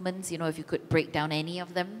movements, if you could break down any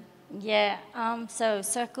of them? Yeah, so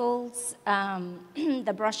circles,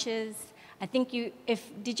 the brushes. I think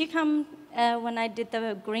did you come when I did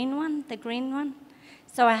the green one?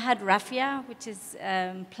 So I had raffia, which is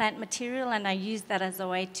plant material, and I used that as a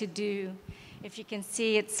way to do, if you can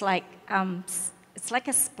see, it's like a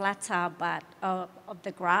splatter, but of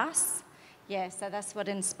the grass. Yeah, so that's what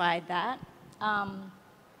inspired that.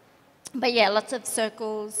 But yeah, lots of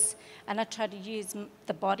circles, and I try to use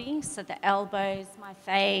the body, so the elbows, my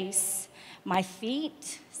face, my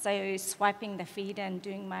feet, so swiping the feet and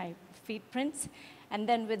doing my feet prints. And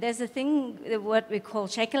then there's a thing, what we call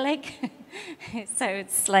shake a leg. So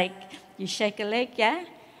it's like you shake a leg, yeah?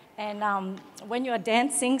 And when you're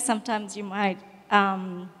dancing, sometimes you might,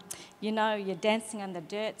 you're dancing on the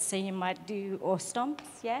dirt, so you might do or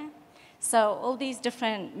stomps, yeah? So all these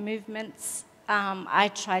different movements I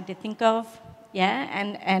tried to think of, yeah,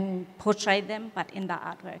 and portray them, but in the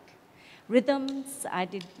artwork. Rhythms, I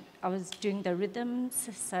was doing the rhythms,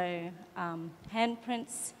 so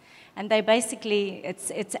handprints. And they basically,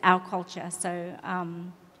 it's our culture. So,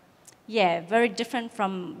 yeah, very different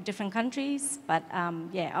from different countries. But,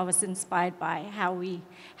 yeah, I was inspired by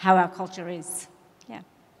how our culture is. Yeah.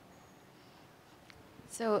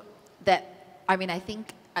 So I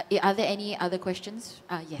think, are there any other questions?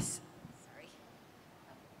 Yes. Sorry.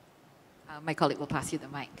 My colleague will pass you the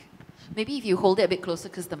mic. Maybe if you hold it a bit closer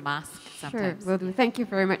because the mask sometimes. Sure, will do. Thank you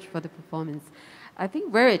very much for the performance. I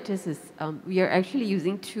think where it is we are actually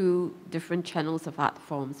using two different channels of art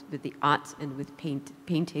forms, with the art and with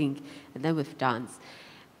painting, and then with dance.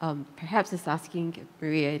 Perhaps it's asking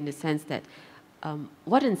Mariaa in the sense that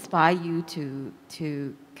what inspired you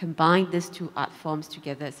to combine these two art forms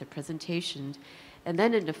together as a presentation, and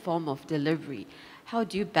then in the form of delivery? How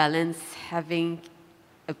do you balance having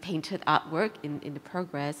a painted artwork in the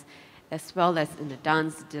progress, as well as in the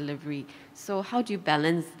dance delivery? So how do you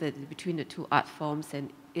balance between the two art forms?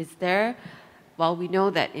 And is there, while we know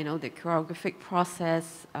that, the choreographic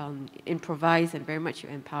process, improvise, and very much you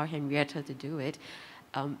empower Henrietta to do it,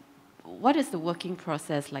 what is the working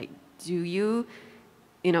process like? Do you,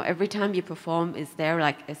 every time you perform, is there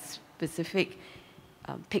like a specific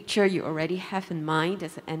picture you already have in mind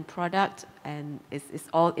as an end product, and it's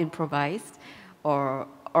all improvised? Or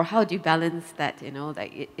how do you balance that,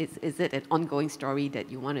 is it an ongoing story that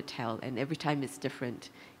you want to tell, and every time it's different?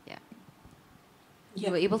 Yeah.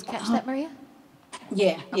 You were able to catch that, Mariaa?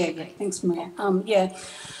 Yeah, okay, yeah. Thanks, Mariaa. Yeah.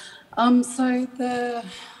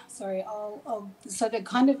 So the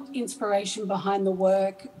kind of inspiration behind the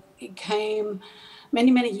work, it came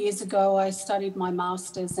many, many years ago. I studied my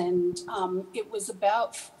master's, and it was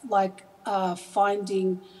about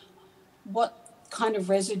finding what kind of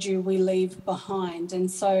residue we leave behind.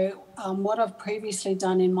 And so what I've previously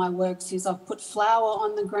done in my works is I've put flour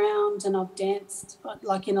on the ground and I've danced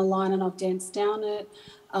like in a line and I've danced down it.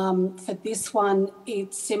 For this one,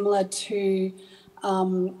 it's similar to,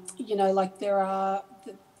 you know, like there are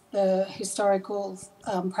the historical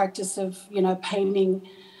practice of, you know, painting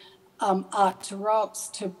art to rocks,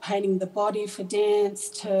 to painting the body for dance,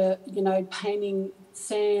 to, you know, painting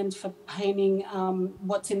sand for painting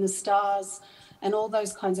what's in the stars and all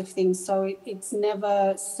those kinds of things. So it's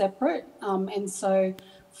never separate. And so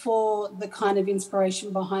for the kind of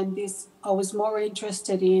inspiration behind this, I was more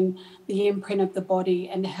interested in the imprint of the body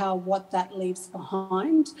and what that leaves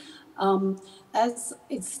behind. As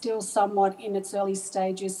it's still somewhat in its early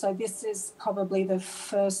stages, so this is probably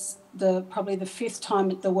probably the fifth time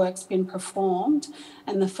that the work's been performed,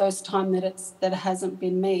 and the first time that it hasn't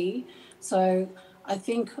been me. So I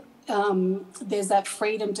think there's that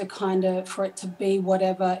freedom to for it to be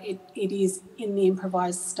whatever it is in the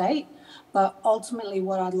improvised state. But ultimately,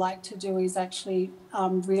 what I'd like to do is actually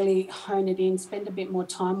really hone it in, spend a bit more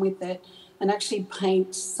time with it, and actually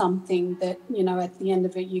paint something that, you know, at the end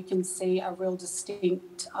of it, you can see a real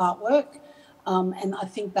distinct artwork. And I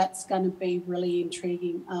think that's going to be really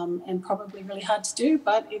intriguing and probably really hard to do,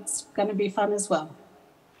 but it's going to be fun as well.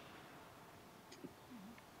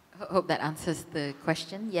 I hope that answers the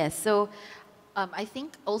question. Yes, so I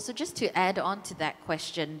think also just to add on to that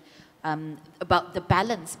question about the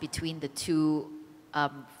balance between the two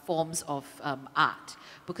forms of art,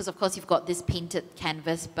 because of course you've got this painted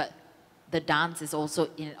canvas, but the dance is also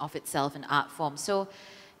in and of itself an art form. So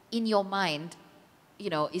in your mind, you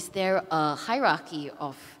know, is there a hierarchy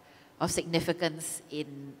of significance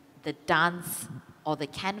in the dance or the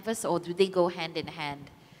canvas, or do they go hand in hand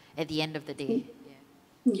at the end of the day?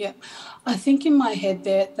 Yeah, I think in my head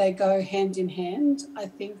they go hand in hand. I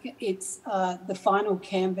think it's the final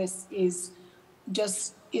canvas is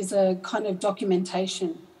a kind of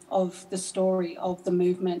documentation of the story of the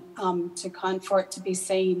movement, for it to be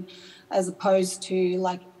seen, as opposed to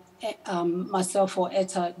like myself or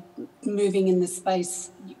Etta moving in the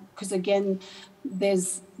space. Because again,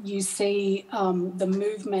 you see the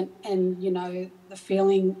movement and, you know, the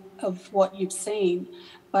feeling of what you've seen.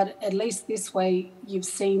 But at least this way, you've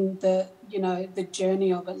seen the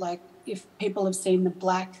journey of it. Like if people have seen the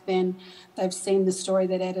black, then they've seen the story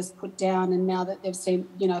that Ed has put down. And now that they've seen,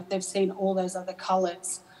 you know, they've seen all those other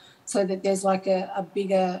colours, so that there's like a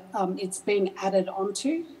bigger, it's being added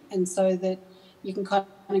onto. And so that you can kind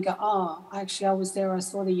of go, oh, actually I was there, I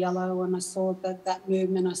saw the yellow and I saw that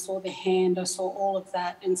movement, I saw the hand, I saw all of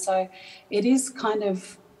that. And so it is kind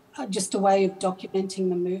of just a way of documenting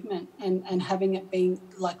the movement and having it being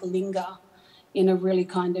like linger in a really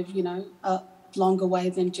kind of, you know, a longer way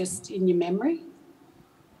than just in your memory.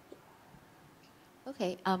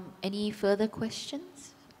 Okay, any further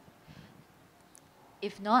questions?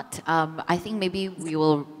 If not, I think maybe we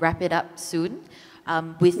will wrap it up soon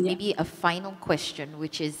with maybe a final question,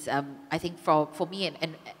 which is, I think for me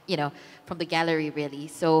and, you know, from the gallery really.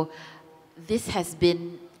 So this has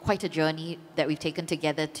been quite a journey that we've taken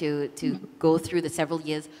together to go through the several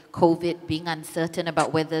years, COVID, being uncertain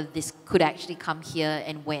about whether this could actually come here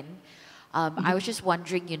and when. I was just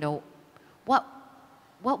wondering, you know,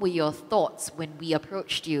 what were your thoughts when we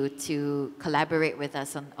approached you to collaborate with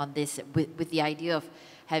us on this, with the idea of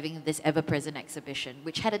having this ever-present exhibition,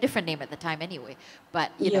 which had a different name at the time anyway.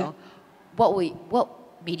 But, you know, what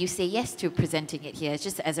made you say yes to presenting it here?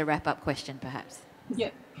 Just as a wrap-up question, perhaps. Yeah.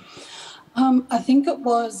 I think it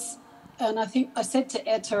was, and I think I said to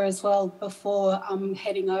Etta as well before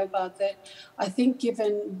heading over, that I think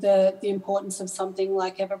given the importance of something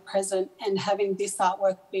like Ever Present and having this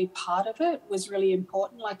artwork be part of it was really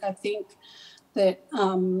important. Like I think that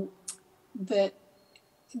that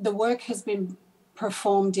the work has been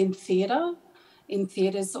performed in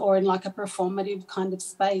theatres or in like a performative kind of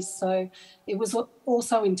space. So it was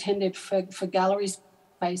also intended for gallery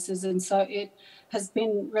spaces, and so it has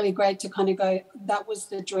been really great to kind of go, that was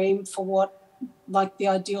the dream for what, like the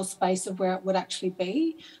ideal space of where it would actually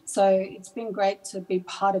be. So it's been great to be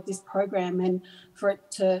part of this program and for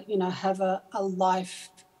it to, you know, have a life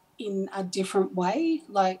in a different way,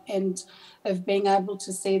 like, and of being able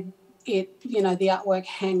to see it, you know, the artwork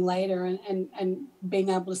hang later and being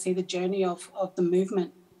able to see the journey of the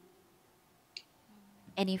movement.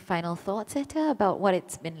 Any final thoughts, Etta, about what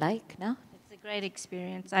it's been like now? It's a great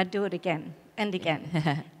experience. I'd do it again and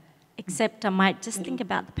again. Except I might just think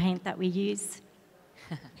about the paint that we use.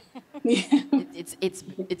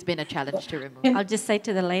 It's been a challenge to remove. I'll just say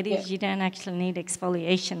to the ladies, you don't actually need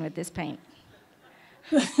exfoliation with this paint.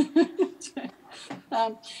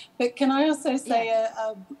 But can I also say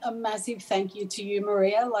a massive thank you to you,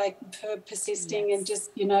 Mariaa, like for persisting and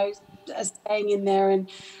just, you know, staying in there and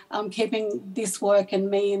keeping this work and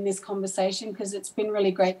me in this conversation, because it's been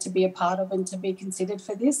really great to be a part of and to be considered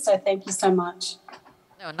for this. So thank you so much.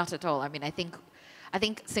 No, not at all. I mean, I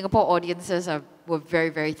think Singapore audiences were very,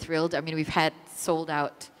 very thrilled. I mean, we've had sold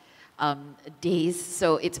out days,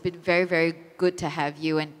 so it's been very, very good to have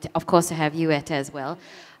you, and of course to have you, Etta, as well.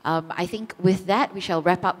 I think with that, we shall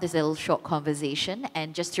wrap up this little short conversation,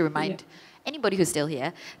 and just to remind anybody who's still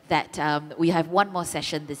here that we have one more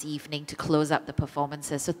session this evening to close up the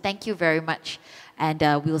performances. So thank you very much, and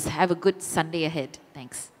we'll have a good Sunday ahead.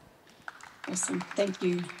 Thanks. Awesome. Thank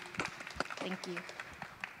you. Thank you.